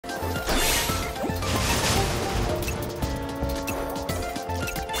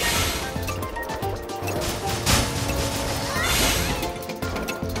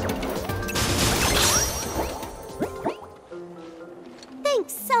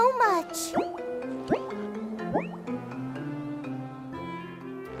so much.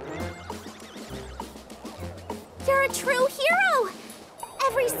 You're a true hero!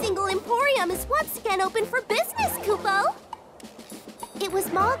 Every single emporium is once again open for business, Kupo! It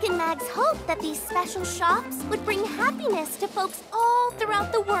was Mog and Mag's hope that these special shops would bring happiness to folks all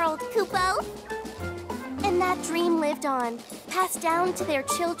throughout the world, Kupo. And that dream lived on, passed down to their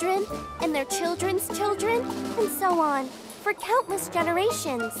children and their children's children, and so on, for countless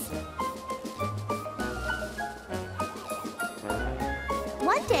generations.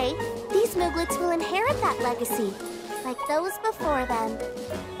 One day, these Mooglets will inherit that legacy, like those before them.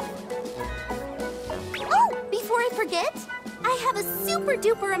 Oh, before I forget, I have a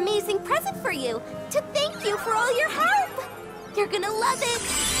super-duper amazing present for you to thank you for all your help! You're gonna love it!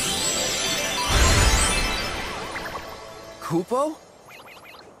 Kupo?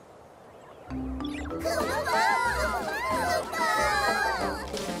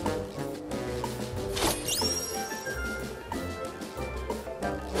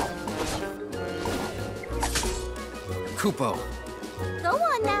 Kupo. Go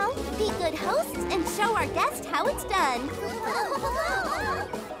on now, be good hosts and show our guest how it's done.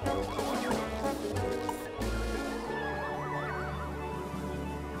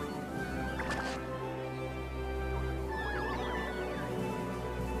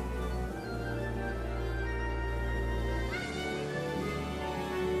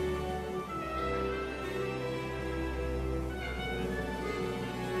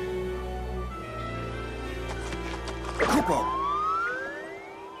 Kupo.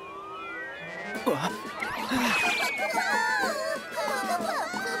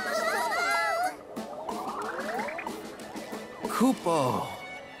 Kupo.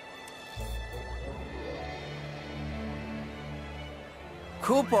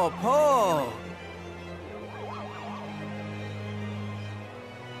 Kupo po.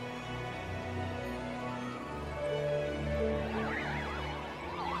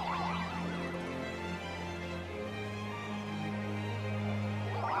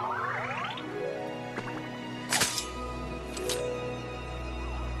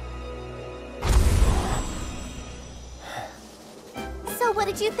 So what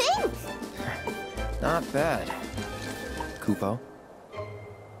did you think? Not bad. Kupo?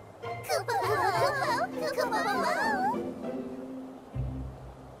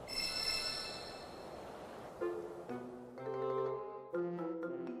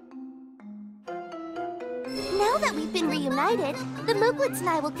 Now that we've been reunited, the Mooglets and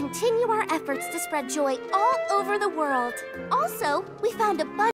I will continue our efforts to spread joy all over the world. Also, we found a bunch